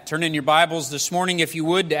Turn in your Bibles this morning, if you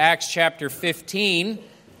would, to Acts chapter 15.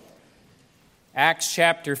 Acts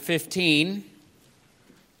chapter 15.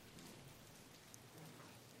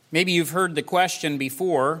 Maybe you've heard the question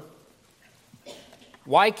before,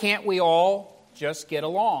 why can't we all just get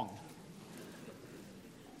along?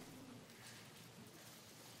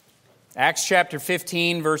 Acts chapter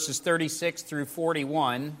 15, verses 36 through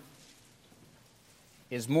 41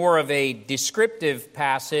 is more of a descriptive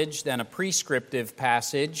passage than a prescriptive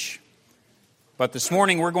passage. But this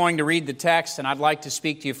morning we're going to read the text, and I'd like to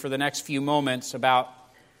speak to you for the next few moments about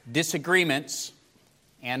disagreements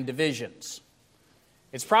and divisions.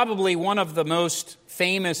 It's probably one of the most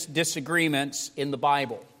famous disagreements in the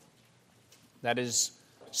Bible that is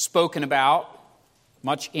spoken about.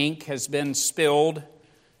 Much ink has been spilled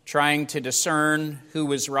trying to discern who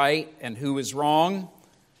was right and who was wrong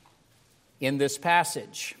in this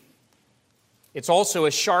passage. It's also a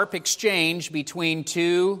sharp exchange between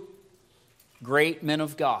two great men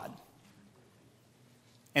of God.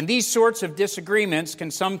 And these sorts of disagreements can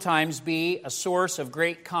sometimes be a source of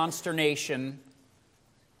great consternation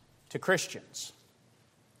to Christians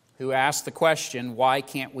who ask the question, why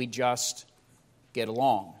can't we just get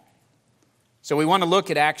along? So we want to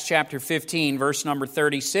look at Acts chapter 15, verse number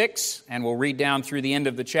 36, and we'll read down through the end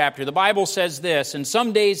of the chapter. The Bible says this, "And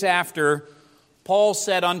some days after, Paul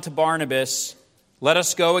said unto Barnabas, Let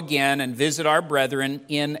us go again and visit our brethren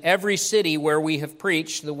in every city where we have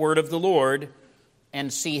preached the word of the Lord,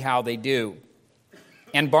 and see how they do.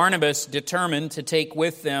 And Barnabas determined to take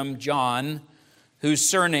with them John, whose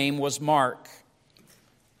surname was Mark.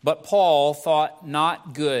 But Paul thought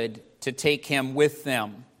not good to take him with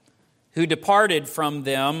them, who departed from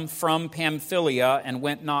them from Pamphylia and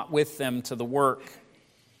went not with them to the work.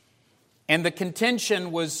 And the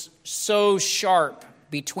contention was so sharp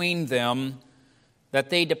between them that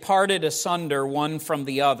they departed asunder one from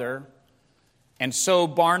the other. And so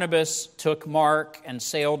Barnabas took Mark and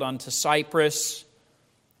sailed unto Cyprus,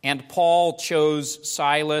 and Paul chose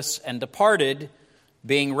Silas and departed,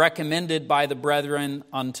 being recommended by the brethren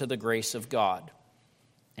unto the grace of God.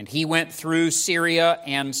 And he went through Syria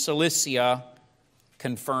and Cilicia,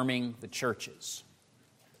 confirming the churches."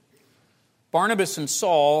 Barnabas and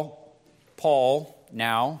Paul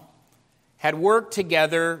now, had worked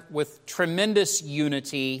together with tremendous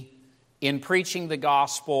unity in preaching the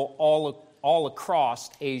gospel all across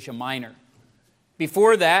Asia Minor.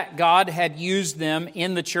 Before that, God had used them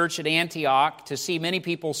in the church at Antioch to see many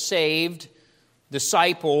people saved,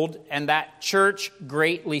 discipled, and that church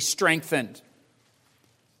greatly strengthened.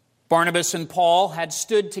 Barnabas and Paul had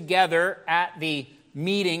stood together at the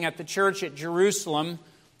meeting at the church at Jerusalem,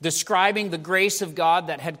 describing the grace of God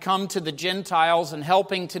that had come to the Gentiles and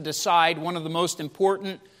helping to decide one of the most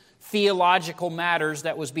important theological matters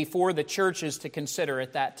that was before the churches to consider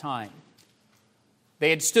at that time. They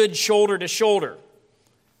had stood shoulder to shoulder.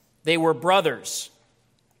 They were brothers,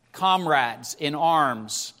 comrades in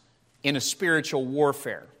arms in a spiritual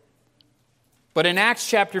warfare. But in Acts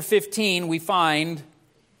chapter 15, we find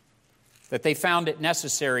that they found it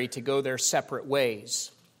necessary to go their separate ways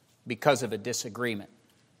because of a disagreement.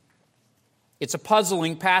 It's a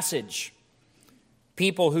puzzling passage.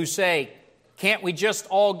 People who say, can't we just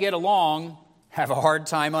all get along, have a hard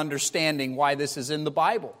time understanding why this is in the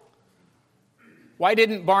Bible. Why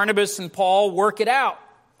didn't Barnabas and Paul work it out?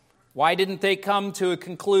 Why didn't they come to a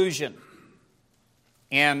conclusion?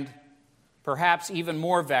 And perhaps even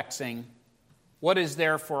more vexing, what is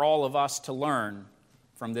there for all of us to learn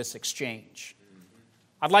from this exchange?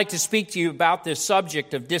 I'd like to speak to you about this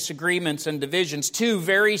subject of disagreements and divisions. Two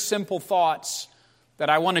very simple thoughts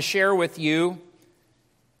that I want to share with you,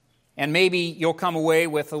 and maybe you'll come away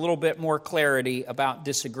with a little bit more clarity about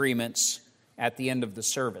disagreements at the end of the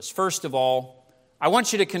service. First of all, I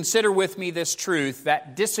want you to consider with me this truth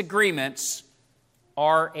that disagreements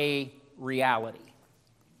are a reality.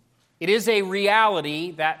 It is a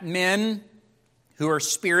reality that men who are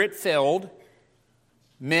Spirit-filled,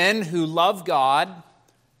 men who love God,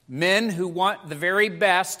 men who want the very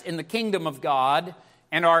best in the kingdom of God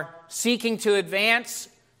and are seeking to advance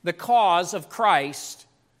the cause of Christ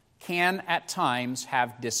can at times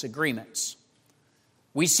have disagreements.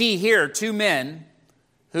 We see here two men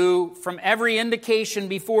who, from every indication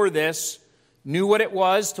before this, knew what it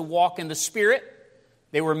was to walk in the Spirit.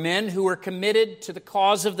 They were men who were committed to the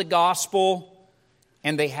cause of the gospel,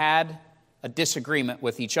 and they had a disagreement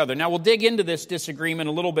with each other. Now, we'll dig into this disagreement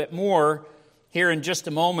a little bit more here in just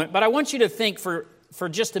a moment, but I want you to think for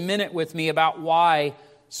just a minute with me about why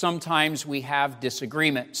sometimes we have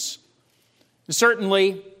disagreements.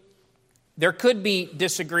 Certainly, there could be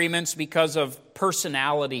disagreements because of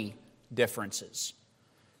personality differences.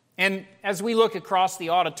 And as we look across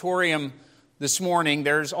the auditorium this morning,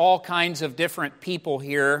 there's all kinds of different people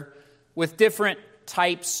here with different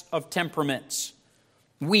types of temperaments.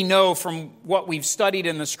 We know from what we've studied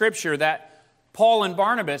in the Scripture that Paul and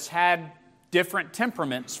Barnabas had different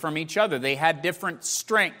temperaments from each other. They had different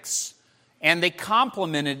strengths, and they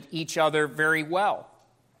complemented each other very well.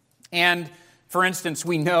 And, for instance,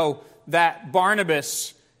 we know that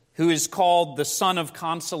Barnabas, who is called the son of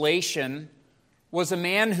consolation, was a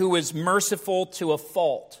man who was merciful to a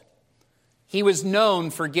fault. He was known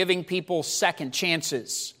for giving people second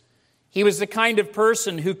chances. He was the kind of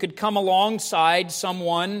person who could come alongside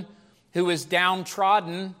someone who was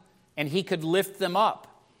downtrodden and he could lift them up.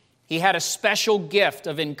 He had a special gift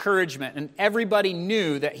of encouragement, and everybody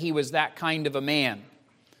knew that he was that kind of a man.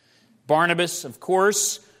 Barnabas, of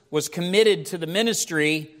course, was committed to the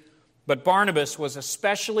ministry, but Barnabas was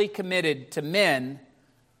especially committed to men,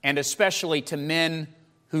 and especially to men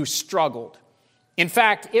who struggled. In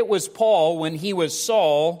fact, it was Paul, when he was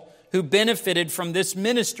Saul, who benefited from this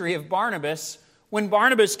ministry of Barnabas when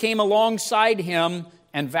Barnabas came alongside him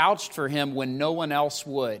and vouched for him when no one else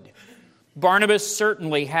would. Barnabas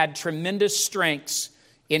certainly had tremendous strengths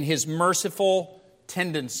in his merciful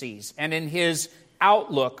tendencies and in his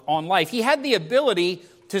outlook on life. He had the ability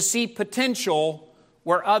to see potential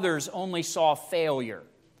where others only saw failure.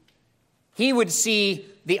 He would see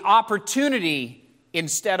the opportunity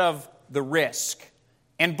instead of the risk.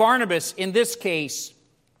 And Barnabas, in this case,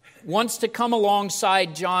 wants to come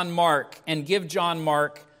alongside John Mark and give John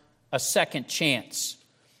Mark a second chance.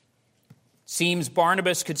 Seems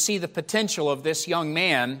Barnabas could see the potential of this young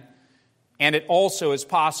man, and it also is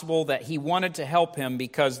possible that he wanted to help him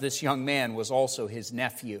because this young man was also his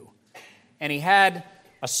nephew. And he had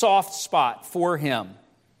a soft spot for him.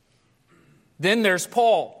 Then there's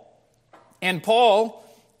Paul. And Paul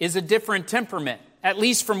is a different temperament. At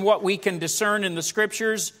least from what we can discern in the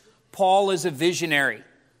Scriptures, Paul is a visionary.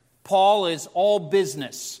 Paul is all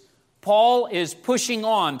business. Paul is pushing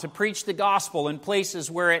on to preach the gospel in places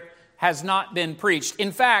where it has not been preached.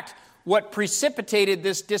 In fact, what precipitated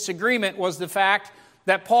this disagreement was the fact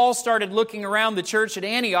that Paul started looking around the church at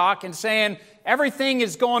Antioch and saying, everything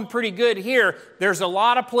is going pretty good here. There's a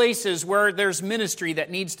lot of places where there's ministry that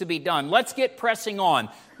needs to be done. Let's get pressing on.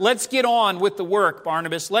 Let's get on with the work,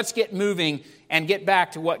 Barnabas. Let's get moving and get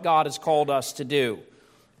back to what God has called us to do.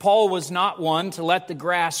 Paul was not one to let the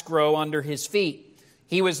grass grow under his feet.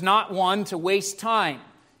 He was not one to waste time.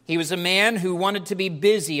 He was a man who wanted to be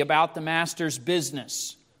busy about the master's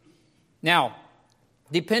business. Now,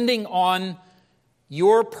 depending on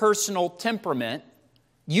your personal temperament,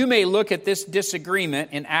 you may look at this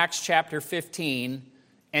disagreement in Acts chapter 15,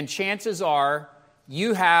 and chances are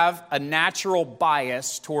you have a natural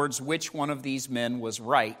bias towards which one of these men was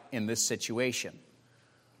right in this situation.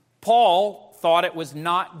 Paul thought it was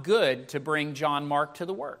not good to bring John Mark to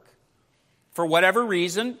the work. For whatever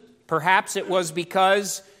reason, perhaps it was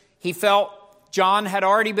because he felt John had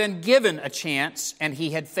already been given a chance and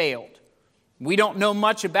he had failed. We don't know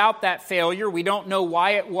much about that failure. We don't know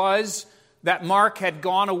why it was that Mark had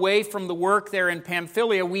gone away from the work there in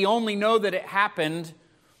Pamphylia. We only know that it happened.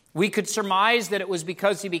 We could surmise that it was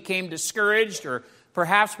because he became discouraged, or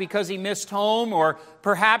perhaps because he missed home, or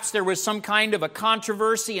perhaps there was some kind of a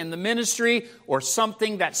controversy in the ministry or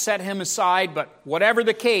something that set him aside. But whatever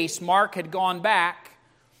the case, Mark had gone back.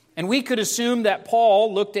 And we could assume that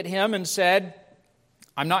Paul looked at him and said,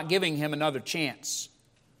 I'm not giving him another chance.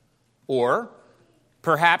 Or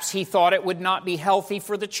perhaps he thought it would not be healthy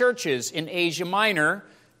for the churches in Asia Minor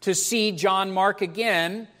to see John Mark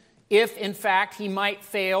again if, in fact, he might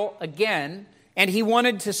fail again. And he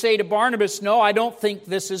wanted to say to Barnabas, no, I don't think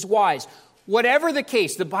this is wise. Whatever the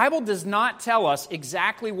case, the Bible does not tell us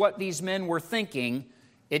exactly what these men were thinking.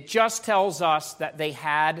 It just tells us that they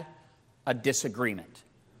had a disagreement.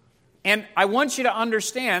 And I want you to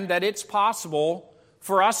understand that it's possible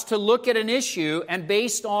for us to look at an issue and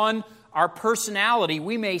based on our personality,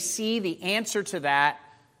 we may see the answer to that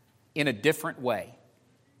in a different way.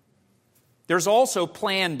 There's also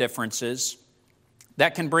plan differences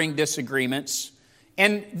that can bring disagreements,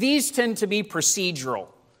 and these tend to be procedural.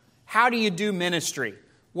 How do you do ministry?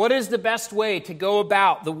 What is the best way to go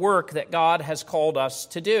about the work that God has called us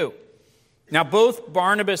to do? Now, both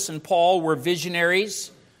Barnabas and Paul were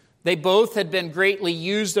visionaries. They both had been greatly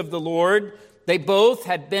used of the Lord. They both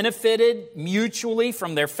had benefited mutually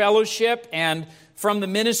from their fellowship and from the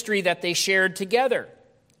ministry that they shared together.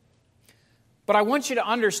 But I want you to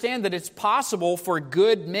understand that it's possible for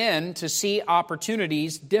good men to see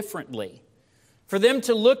opportunities differently. For them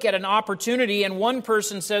to look at an opportunity and one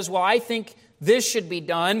person says, well, I think this should be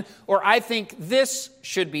done, or I think this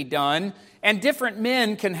should be done. And different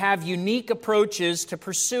men can have unique approaches to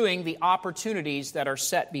pursuing the opportunities that are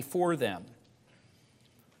set before them.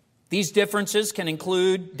 These differences can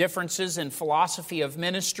include differences in philosophy of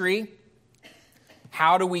ministry.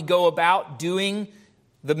 How do we go about doing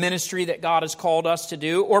the ministry that God has called us to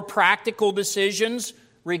do? Or practical decisions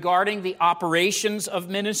regarding the operations of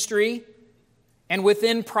ministry. And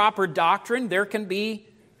within proper doctrine, there can be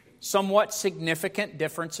somewhat significant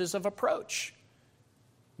differences of approach.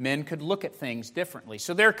 Men could look at things differently.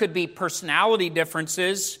 So there could be personality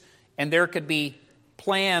differences and there could be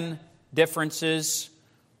plan differences.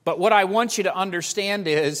 But what I want you to understand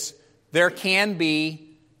is there can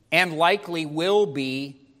be and likely will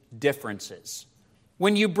be differences.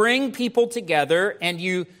 When you bring people together and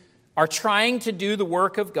you are trying to do the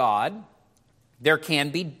work of God, there can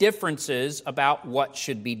be differences about what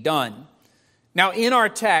should be done. Now, in our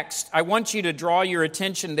text, I want you to draw your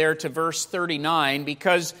attention there to verse 39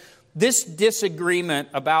 because this disagreement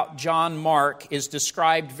about John Mark is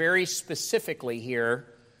described very specifically here.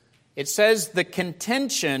 It says the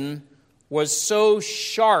contention was so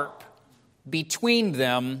sharp between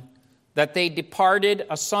them that they departed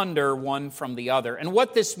asunder one from the other. And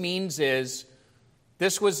what this means is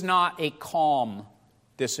this was not a calm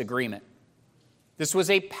disagreement. This was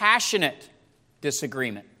a passionate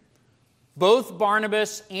disagreement. Both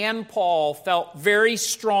Barnabas and Paul felt very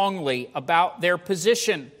strongly about their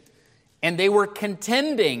position, and they were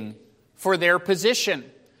contending for their position.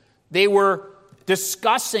 They were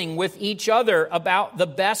discussing with each other about the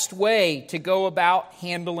best way to go about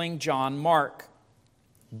handling John Mark.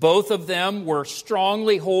 Both of them were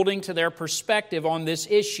strongly holding to their perspective on this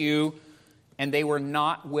issue, and they were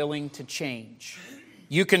not willing to change.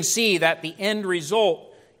 You can see that the end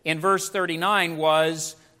result in verse 39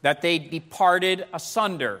 was that they departed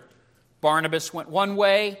asunder. Barnabas went one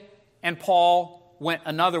way, and Paul went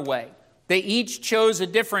another way. They each chose a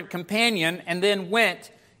different companion and then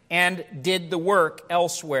went and did the work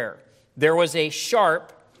elsewhere. There was a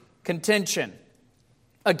sharp contention.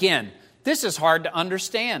 Again, this is hard to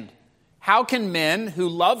understand. How can men who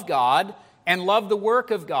love God and love the work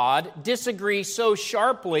of God disagree so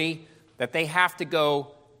sharply that they have to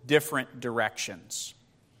go different directions?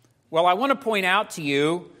 Well, I want to point out to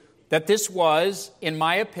you that this was, in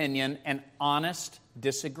my opinion, an honest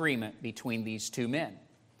disagreement between these two men.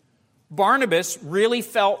 Barnabas really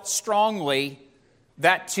felt strongly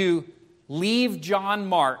that to leave John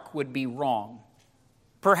Mark would be wrong.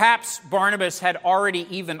 Perhaps Barnabas had already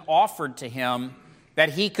even offered to him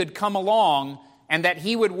that he could come along and that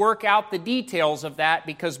he would work out the details of that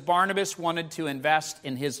because Barnabas wanted to invest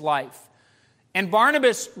in his life. And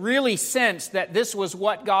Barnabas really sensed that this was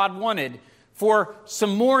what God wanted, for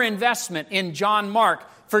some more investment in John Mark,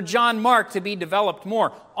 for John Mark to be developed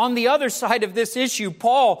more. On the other side of this issue,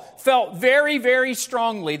 Paul felt very, very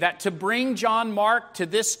strongly that to bring John Mark to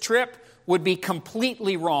this trip would be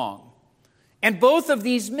completely wrong. And both of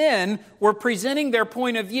these men were presenting their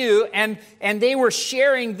point of view, and they were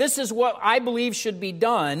sharing, this is what I believe should be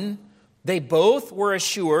done. They both were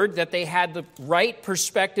assured that they had the right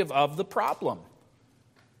perspective of the problem.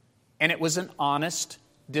 And it was an honest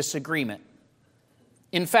disagreement.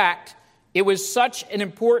 In fact, it was such an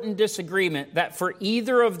important disagreement that for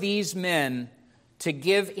either of these men to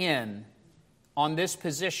give in on this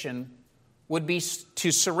position would be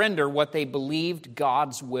to surrender what they believed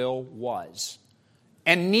God's will was.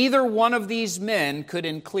 And neither one of these men could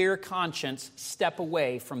in clear conscience step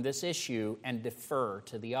away from this issue and defer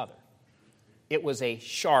to the other. It was a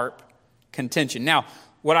sharp contention. Now,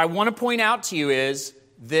 what I want to point out to you is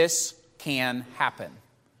this can happen.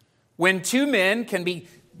 When two men can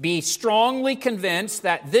be strongly convinced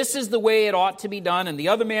that this is the way it ought to be done, and the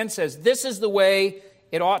other man says this is the way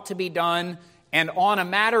it ought to be done, and on a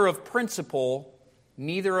matter of principle,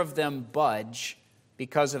 neither of them budge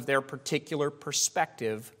because of their particular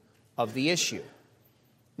perspective of the issue.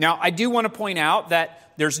 Now, I do want to point out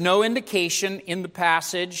that there's no indication in the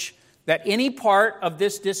passage that any part of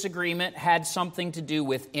this disagreement had something to do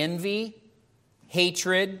with envy,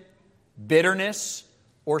 hatred, bitterness,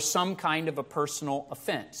 or some kind of a personal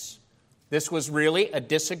offense. This was really a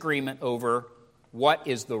disagreement over what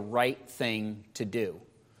is the right thing to do.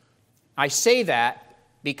 I say that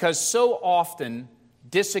because so often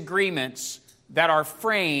disagreements that are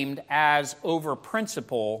framed as over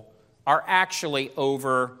principle are actually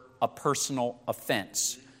over a personal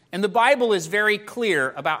offense. And the Bible is very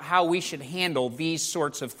clear about how we should handle these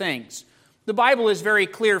sorts of things. The Bible is very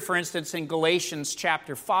clear, for instance, in Galatians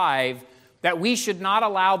chapter 5, that we should not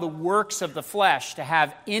allow the works of the flesh to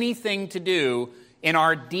have anything to do in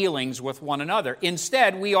our dealings with one another.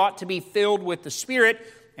 Instead, we ought to be filled with the Spirit,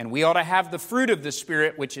 and we ought to have the fruit of the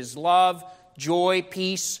Spirit, which is love, joy,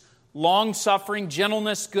 peace, long-suffering,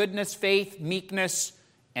 gentleness, goodness, faith, meekness,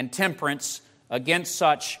 and temperance. Against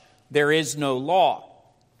such there is no law.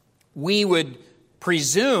 We would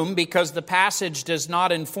presume, because the passage does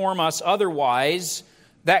not inform us otherwise,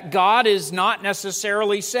 that God is not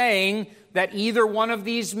necessarily saying that either one of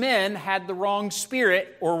these men had the wrong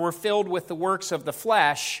spirit or were filled with the works of the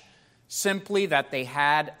flesh, simply that they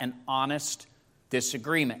had an honest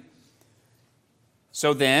disagreement.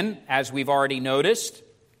 So then, as we've already noticed,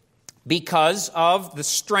 because of the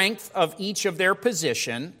strength of each of their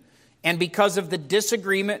position and because of the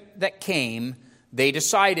disagreement that came, they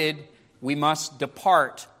decided we must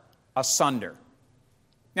depart asunder.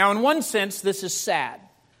 Now, in one sense, this is sad,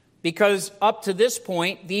 because up to this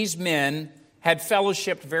point, these men had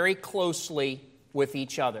fellowshiped very closely with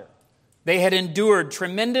each other. They had endured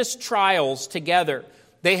tremendous trials together.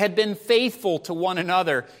 They had been faithful to one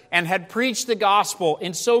another and had preached the gospel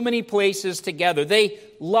in so many places together. They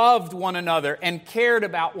loved one another and cared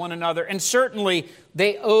about one another, and certainly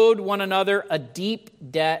they owed one another a deep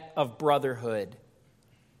debt of brotherhood.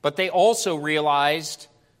 But they also realized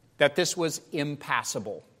that this was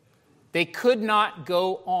impassable. They could not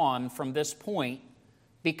go on from this point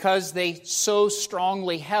because they so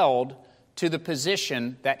strongly held to the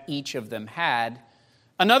position that each of them had.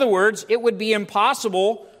 In other words, it would be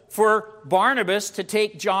impossible for Barnabas to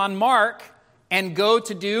take John Mark and go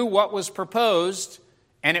to do what was proposed,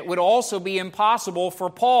 and it would also be impossible for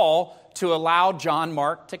Paul to allow John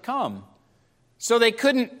Mark to come. So they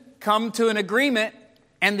couldn't come to an agreement,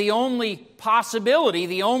 and the only possibility,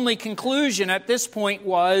 the only conclusion at this point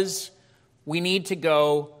was, we need to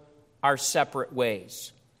go our separate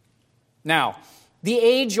ways. Now, the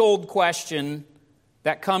age-old question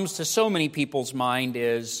that comes to so many people's mind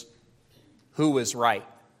is, who was right?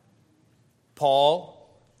 Paul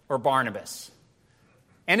or Barnabas?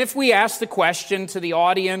 And if we ask the question to the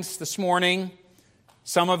audience this morning,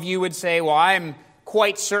 some of you would say, well, I'm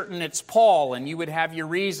quite certain it's Paul, and you would have your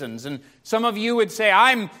reasons. And some of you would say,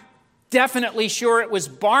 I'm definitely sure it was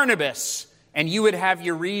Barnabas, and you would have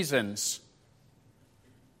your reasons.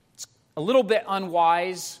 It's a little bit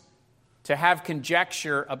unwise to have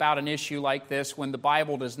conjecture about an issue like this when the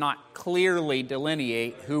Bible does not clearly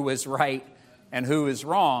delineate who was right and who is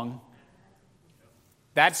wrong.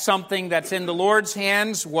 That's something that's in the Lord's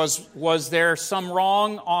hands. Was there some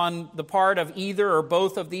wrong on the part of either or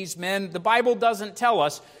both of these men? The Bible doesn't tell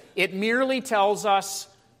us. It merely tells us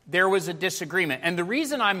there was a disagreement. And the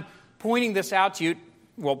reason I'm pointing this out to you,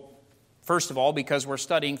 well, first of all, because we're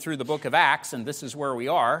studying through the book of Acts, and this is where we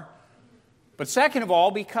are. But second of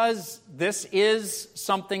all, because this is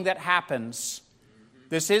something that happens.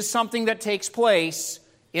 This is something that takes place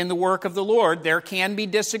in the work of the Lord. There can be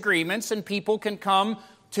disagreements, and people can come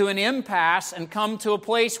to an impasse and come to a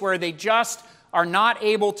place where they just are not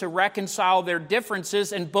able to reconcile their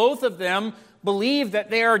differences, and both of them believe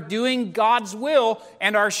that they are doing God's will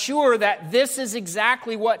and are sure that this is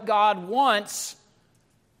exactly what God wants,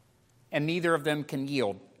 and neither of them can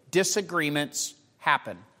yield. Disagreements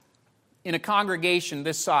happen. In a congregation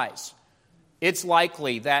this size, it's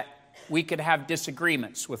likely that we could have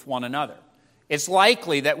disagreements with one another. It's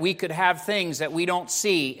likely that we could have things that we don't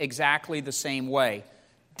see exactly the same way.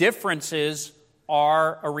 Differences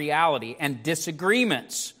are a reality, and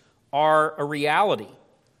disagreements are a reality.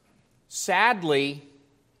 Sadly,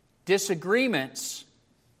 disagreements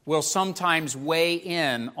will sometimes weigh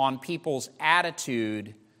in on people's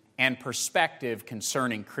attitude and perspective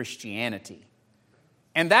concerning Christianity.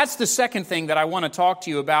 And that's the second thing that I want to talk to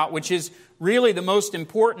you about, which is really the most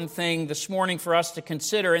important thing this morning for us to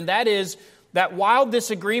consider, and that is that while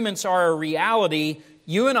disagreements are a reality,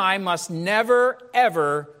 you and I must never,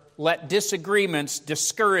 ever let disagreements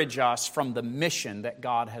discourage us from the mission that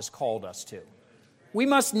God has called us to. We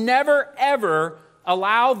must never, ever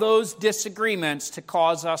allow those disagreements to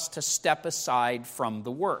cause us to step aside from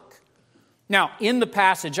the work. Now, in the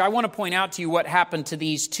passage, I want to point out to you what happened to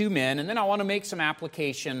these two men, and then I want to make some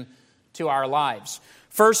application to our lives.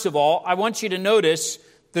 First of all, I want you to notice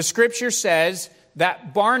the Scripture says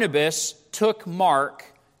that Barnabas took Mark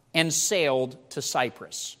and sailed to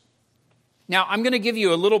Cyprus. Now, I'm going to give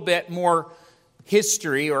you a little bit more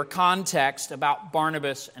history or context about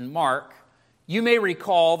Barnabas and Mark. You may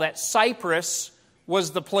recall that Cyprus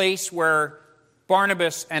was the place where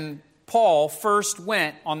Barnabas and Paul first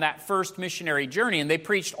went on that first missionary journey, and they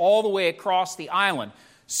preached all the way across the island.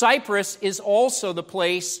 Cyprus is also the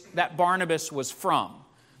place that Barnabas was from.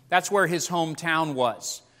 That's where his hometown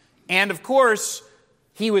was. And of course,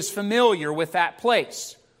 He was familiar with that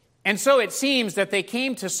place. And so it seems that they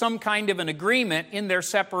came to some kind of an agreement in their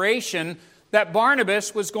separation that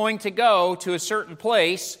Barnabas was going to go to a certain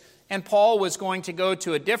place and Paul was going to go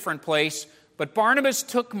to a different place. But Barnabas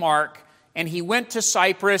took Mark and he went to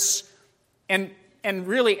Cyprus. And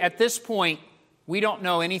really at this point, we don't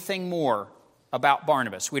know anything more about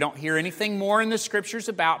Barnabas. We don't hear anything more in the Scriptures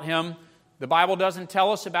about him. The Bible doesn't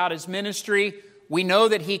tell us about his ministry. We know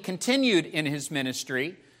that he continued in his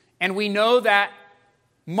ministry. And we know that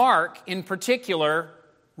Mark, in particular,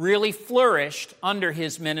 really flourished under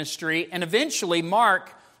his ministry. And eventually,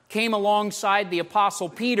 Mark came alongside the Apostle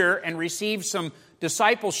Peter and received some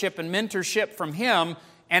discipleship and mentorship from him.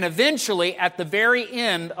 And eventually, at the very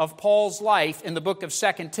end of Paul's life in the book of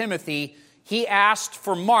 2 Timothy, he asked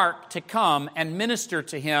for Mark to come and minister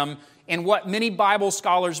to him in what many Bible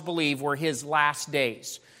scholars believe were his last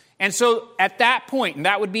days. And so at that point, and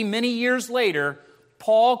that would be many years later,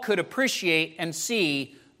 Paul could appreciate and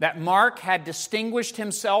see that Mark had distinguished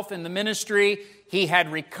himself in the ministry, he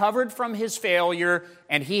had recovered from his failure,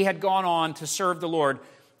 and he had gone on to serve the Lord.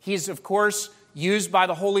 He's, of course, used by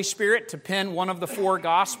the Holy Spirit to pen one of the 4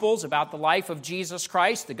 Gospels about the life of Jesus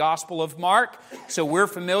Christ, the Gospel of Mark, so we're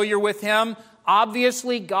familiar with him.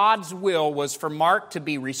 Obviously, God's will was for Mark to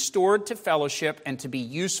be restored to fellowship and to be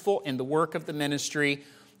useful in the work of the ministry.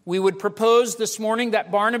 We would propose this morning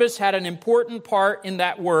that Barnabas had an important part in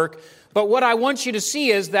that work, but what I want you to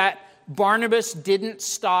see is that Barnabas didn't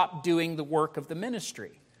stop doing the work of the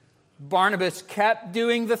ministry. Barnabas kept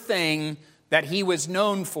doing the thing that he was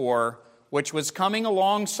known for, which was coming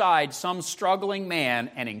alongside some struggling man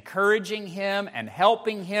and encouraging him and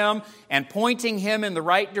helping him and pointing him in the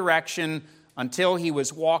right direction until he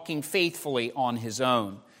was walking faithfully on his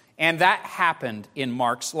own. And that happened in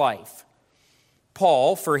Mark's life.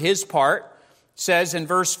 Paul, for his part, says in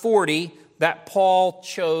verse 40 that Paul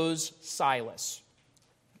chose Silas.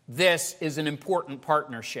 This is an important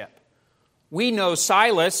partnership. We know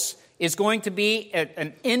Silas is going to be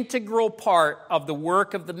an integral part of the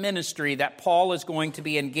work of the ministry that Paul is going to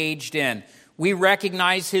be engaged in. We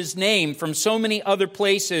recognize his name from so many other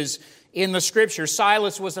places in the Scripture.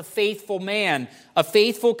 Silas was a faithful man, a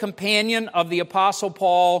faithful companion of the Apostle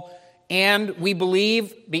Paul, and we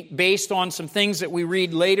believe, based on some things that we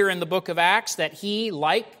read later in the book of Acts, that he,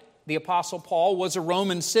 like the Apostle Paul, was a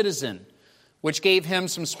Roman citizen, which gave him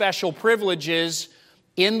some special privileges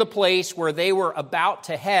in the place where they were about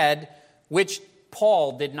to head, which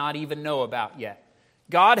Paul did not even know about yet.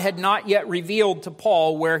 God had not yet revealed to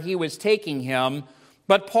Paul where he was taking him,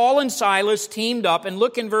 but Paul and Silas teamed up, and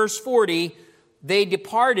look in verse 40, they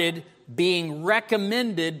departed being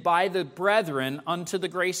recommended by the brethren unto the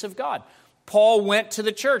grace of God. Paul went to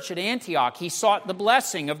the church at Antioch. He sought the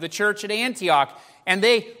blessing of the church at Antioch, and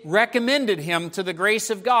they recommended him to the grace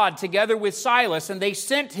of God together with Silas, and they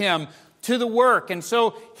sent him to the work. And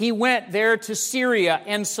so he went there to Syria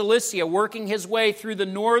and Cilicia, working his way through the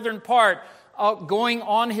northern part, going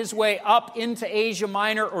on his way up into Asia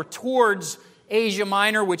Minor or towards Asia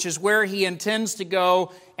Minor, which is where he intends to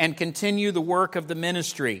go and continue the work of the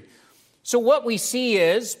ministry. So what we see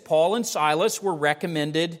is Paul and Silas were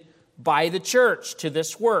recommended by the church to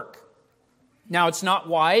this work. Now, it's not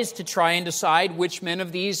wise to try and decide which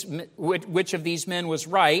of these men was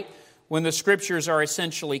right when the Scriptures are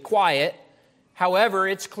essentially quiet. However,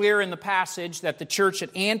 it's clear in the passage that the church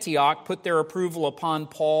at Antioch put their approval upon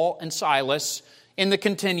Paul and Silas in the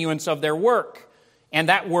continuance of their work. And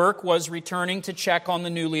that work was returning to check on the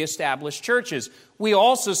newly established churches. We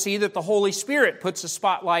also see that the Holy Spirit puts a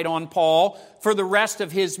spotlight on Paul for the rest of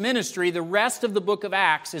his ministry. The rest of the book of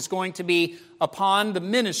Acts is going to be upon the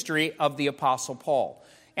ministry of the Apostle Paul.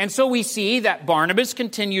 And so we see that Barnabas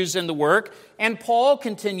continues in the work and Paul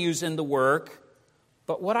continues in the work.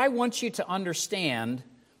 But what I want you to understand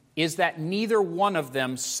is that neither one of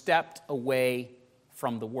them stepped away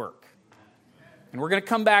from the work. And we're going to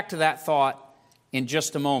come back to that thought in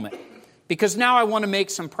just a moment, because now I want to make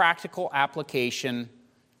some practical application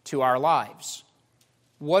to our lives.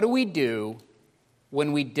 What do we do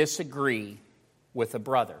when we disagree with a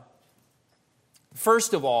brother?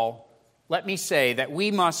 First of all, let me say that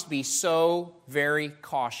we must be so very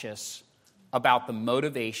cautious about the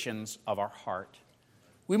motivations of our heart.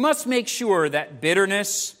 We must make sure that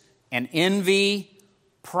bitterness and envy,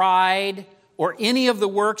 pride, or any of the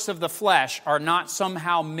works of the flesh are not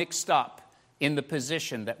somehow mixed up in the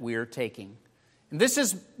position that we are taking. And this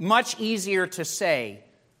is much easier to say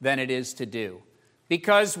than it is to do,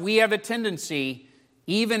 because we have a tendency,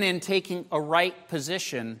 even in taking a right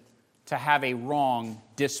position, to have a wrong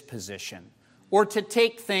disposition or to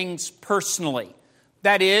take things personally.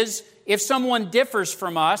 That is, if someone differs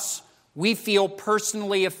from us, we feel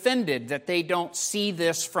personally offended that they don't see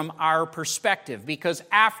this from our perspective. Because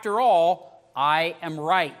after all, I am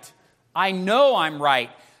right. I know I'm right.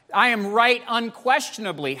 I am right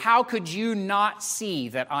unquestionably. How could you not see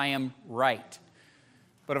that I am right?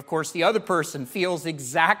 But of course, the other person feels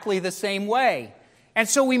exactly the same way. And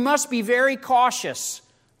so we must be very cautious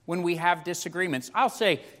when we have disagreements. I'll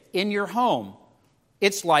say, in your home,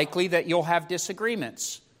 it's likely that you'll have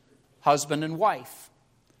disagreements, husband and wife.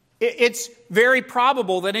 It's very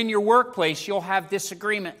probable that in your workplace you'll have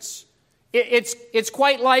disagreements. It's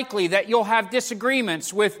quite likely that you'll have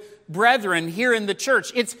disagreements with brethren here in the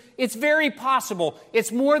church. It's very possible.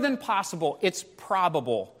 It's more than possible. It's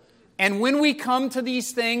probable. And when we come to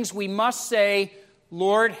these things, we must say,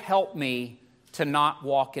 Lord, help me to not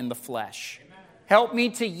walk in the flesh. Help me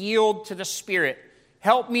to yield to the Spirit.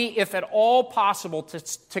 Help me, if at all possible,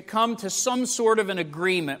 to come to some sort of an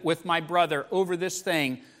agreement with my brother over this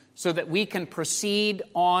thing so that we can proceed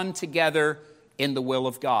on together in the will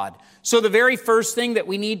of God. So the very first thing that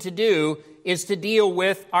we need to do is to deal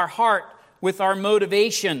with our heart, with our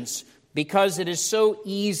motivations, because it is so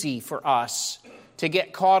easy for us to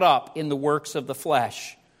get caught up in the works of the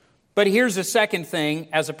flesh. But here's a second thing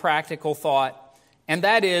as a practical thought, and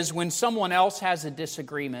that is when someone else has a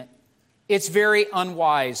disagreement, it's very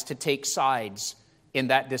unwise to take sides in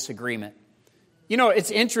that disagreement. You know,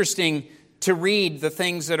 it's interesting to read the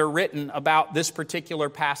things that are written about this particular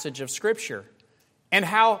passage of Scripture and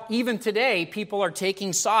how even today people are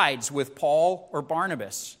taking sides with Paul or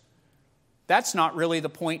Barnabas. That's not really the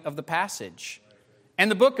point of the passage. And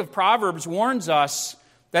the book of Proverbs warns us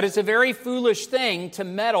that it's a very foolish thing to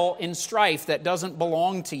meddle in strife that doesn't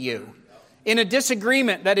belong to you. In a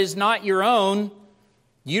disagreement that is not your own,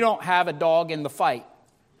 you don't have a dog in the fight,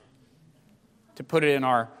 to put it in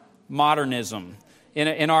our modernism,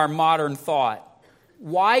 in our modern thought.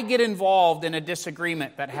 Why get involved in a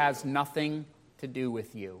disagreement that has nothing to do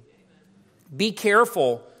with you? Be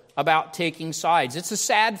careful about taking sides. It's a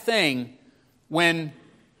sad thing when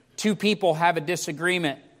two people have a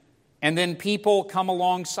disagreement and then people come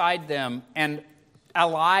alongside them and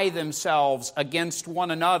ally themselves against one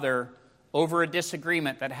another over a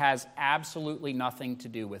disagreement that has absolutely nothing to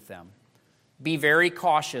do with them. Be very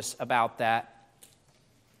cautious about that.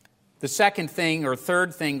 The second thing or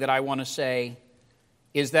third thing that I want to say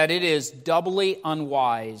is that it is doubly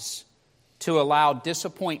unwise to allow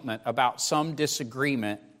disappointment about some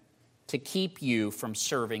disagreement to keep you from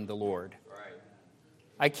serving the Lord. Right.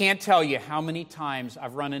 I can't tell you how many times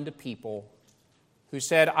I've run into people who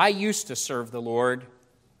said, I used to serve the Lord,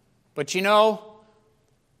 but you know,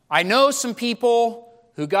 I know some people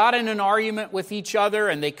who got in an argument with each other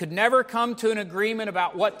and they could never come to an agreement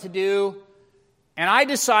about what to do. And I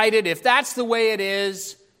decided if that's the way it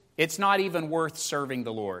is, it's not even worth serving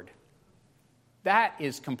the Lord. That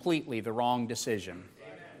is completely the wrong decision.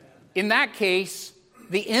 In that case,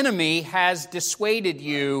 the enemy has dissuaded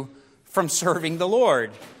you from serving the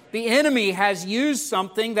Lord. The enemy has used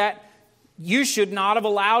something that you should not have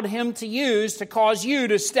allowed him to use to cause you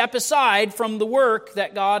to step aside from the work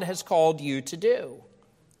that God has called you to do.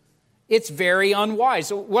 It's very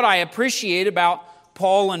unwise. What I appreciate about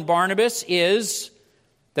Paul and Barnabas is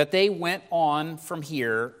that they went on from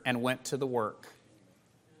here and went to the work.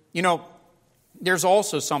 You know, there's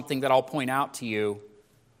also something that I'll point out to you.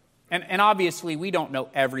 And obviously, we don't know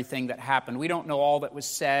everything that happened. We don't know all that was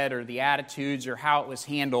said or the attitudes or how it was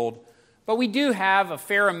handled. But we do have a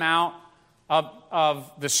fair amount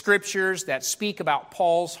of the Scriptures that speak about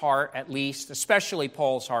Paul's heart, at least, especially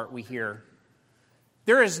Paul's heart, we hear.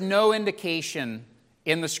 There is no indication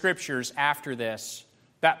in the Scriptures after this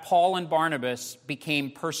that Paul and Barnabas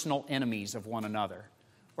became personal enemies of one another,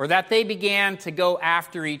 or that they began to go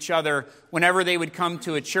after each other whenever they would come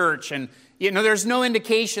to a church. And, you know, there's no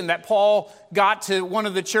indication that Paul got to one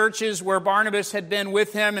of the churches where Barnabas had been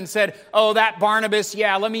with him and said, oh, that Barnabas,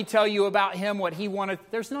 yeah, let me tell you about him, what he wanted.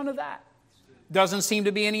 There's none of that. Doesn't seem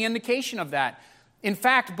to be any indication of that. In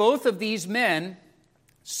fact, both of these men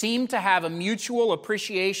seem to have a mutual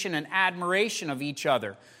appreciation and admiration of each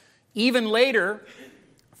other. Even later,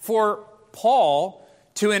 for Paul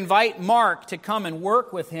to invite Mark to come and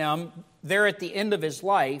work with him there at the end of his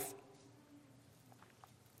life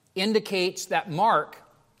indicates that Mark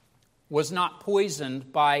was not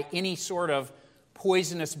poisoned by any sort of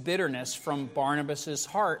poisonous bitterness from Barnabas'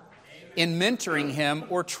 heart in mentoring him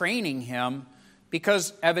or training him,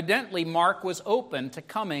 because evidently Mark was open to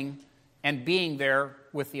coming and being there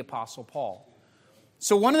with the Apostle Paul.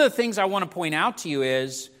 So one of the things I want to point out to you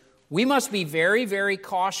is we must be very, very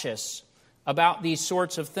cautious about these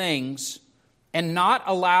sorts of things and not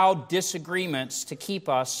allow disagreements to keep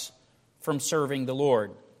us from serving the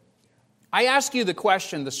Lord. I ask you the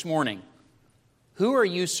question this morning, who are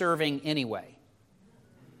you serving anyway?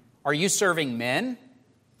 Are you serving men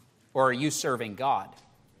or are you serving God?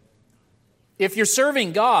 If you're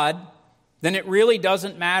serving God, then it really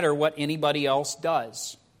doesn't matter what anybody else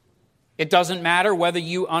does. It doesn't matter whether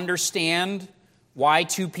you understand why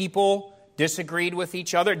two people disagreed with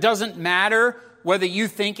each other. It doesn't matter whether you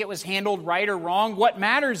think it was handled right or wrong. What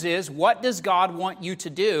matters is, what does God want you to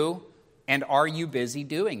do, and are you busy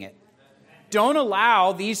doing it? Don't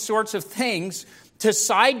allow these sorts of things to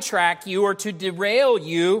sidetrack you or to derail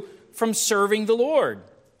you from serving the Lord.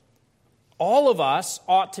 All of us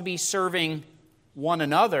ought to be serving one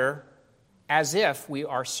another as if we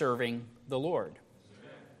are serving the Lord.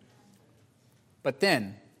 But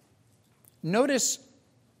then, notice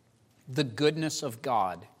the goodness of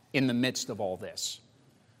God in the midst of all this.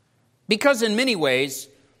 Because in many ways,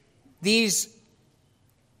 these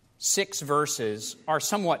 6 verses are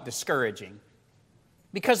somewhat discouraging.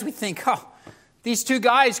 Because we think, these two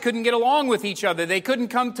guys couldn't get along with each other. They couldn't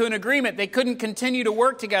come to an agreement. They couldn't continue to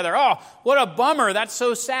work together. Oh, what a bummer. That's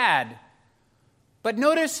so sad. But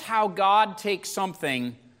notice how God takes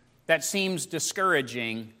something that seems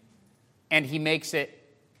discouraging and He makes it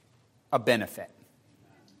a benefit.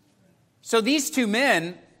 So these two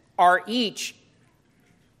men are each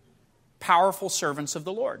powerful servants of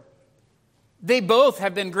the Lord. They both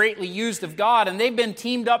have been greatly used of God, and they've been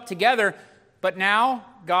teamed up together. But now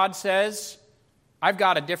God says, I've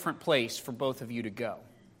got a different place for both of you to go.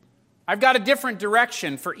 I've got a different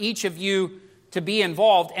direction for each of you to be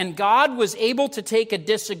involved. And God was able to take a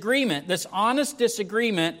disagreement, this honest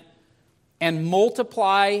disagreement, and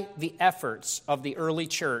multiply the efforts of the early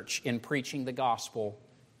church in preaching the gospel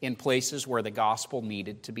in places where the gospel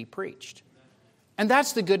needed to be preached. And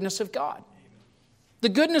that's the goodness of God. The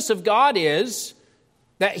goodness of God is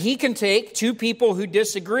that He can take two people who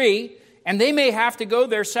disagree, and they may have to go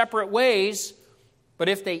their separate ways, but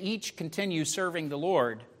if they each continue serving the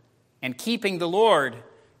Lord and keeping the Lord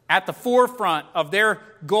at the forefront of their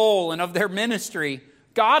goal and of their ministry,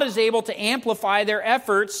 God is able to amplify their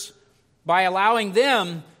efforts by allowing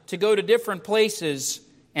them to go to different places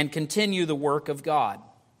and continue the work of God.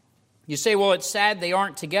 You say, well, it's sad they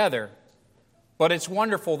aren't together, but it's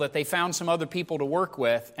wonderful that they found some other people to work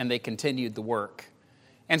with and they continued the work.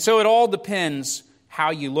 And so it all depends how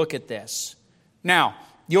you look at this. Now,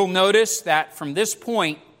 you'll notice that from this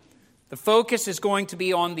point, the focus is going to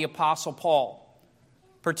be on the Apostle Paul.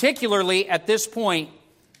 Particularly at this point,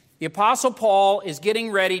 the Apostle Paul is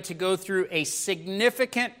getting ready to go through a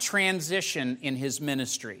significant transition in his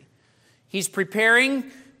ministry. He's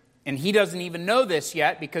preparing, and he doesn't even know this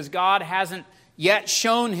yet because God hasn't yet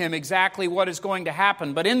shown him exactly what is going to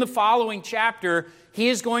happen. But in the following chapter, he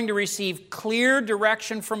is going to receive clear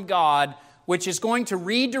direction from God, which is going to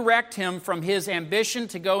redirect him from his ambition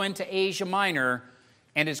to go into Asia Minor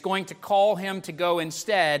and is going to call him to go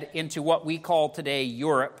instead into what we call today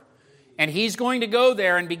Europe. And he's going to go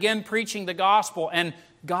there and begin preaching the gospel. And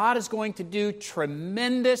God is going to do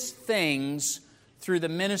tremendous things through the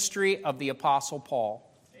ministry of the Apostle Paul.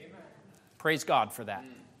 Amen. Praise God for that.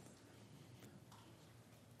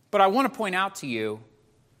 But I want to point out to you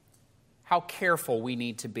how careful we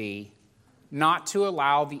need to be not to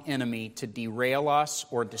allow the enemy to derail us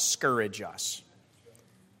or discourage us.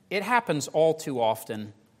 It happens all too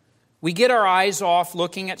often. We get our eyes off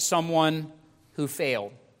looking at someone who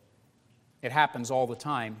failed. It happens all the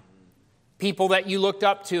time. People that you looked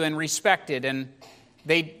up to and respected, and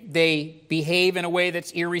they behave in a way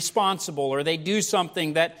that's irresponsible, or they do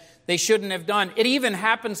something that they shouldn't have done. It even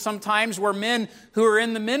happens sometimes where men who are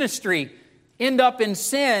in the ministry end up in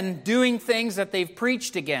sin doing things that they've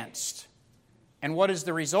preached against. And what is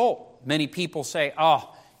the result? Many people say,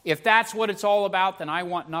 if that's what it's all about, then I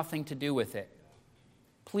want nothing to do with it.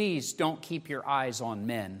 Please don't keep your eyes on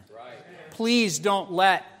men. Please don't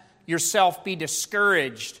let yourself be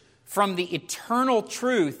discouraged from the eternal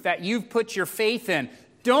truth that you've put your faith in.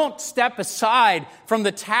 Don't step aside from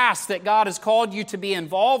the task that God has called you to be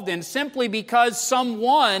involved in simply because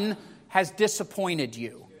someone has disappointed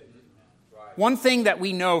you. One thing that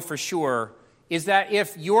we know for sure is that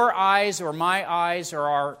if your eyes or my eyes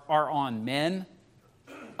are on men,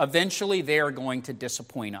 eventually they are going to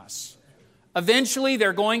disappoint us. Eventually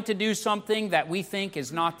they're going to do something that we think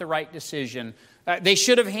is not the right decision. They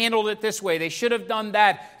should have handled it this way. They should have done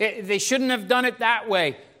that. They shouldn't have done it that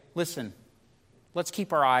way. Listen, let's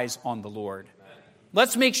keep our eyes on the Lord.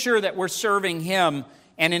 Let's make sure that we're serving Him,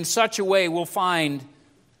 and in such a way we'll find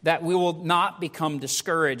that we will not become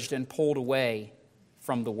discouraged and pulled away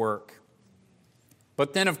from the work.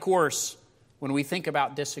 But then, of course, when we think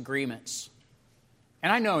about disagreements,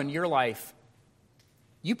 and I know in your life,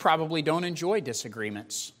 you probably don't enjoy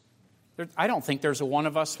disagreements. I don't think there's a one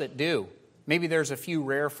of us that do. Maybe there's a few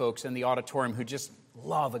rare folks in the auditorium who just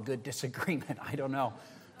love a good disagreement. I don't know.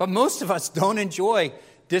 But most of us don't enjoy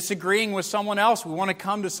disagreeing with someone else. We want to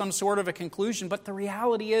come to some sort of a conclusion. But the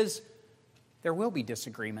reality is, there will be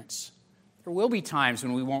disagreements. There will be times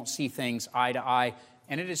when we won't see things eye to eye.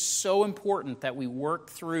 And it is so important that we work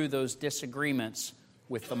through those disagreements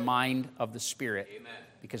with the mind of the Spirit. Amen.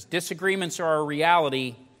 Because disagreements are a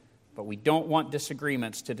reality, but we don't want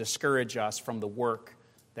disagreements to discourage us from the work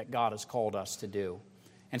that God has called us to do.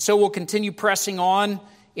 And so we'll continue pressing on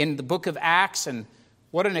in the book of Acts, and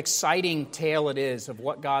what an exciting tale it is of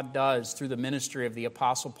what God does through the ministry of the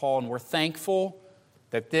Apostle Paul. And we're thankful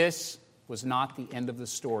that this was not the end of the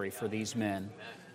story for these men.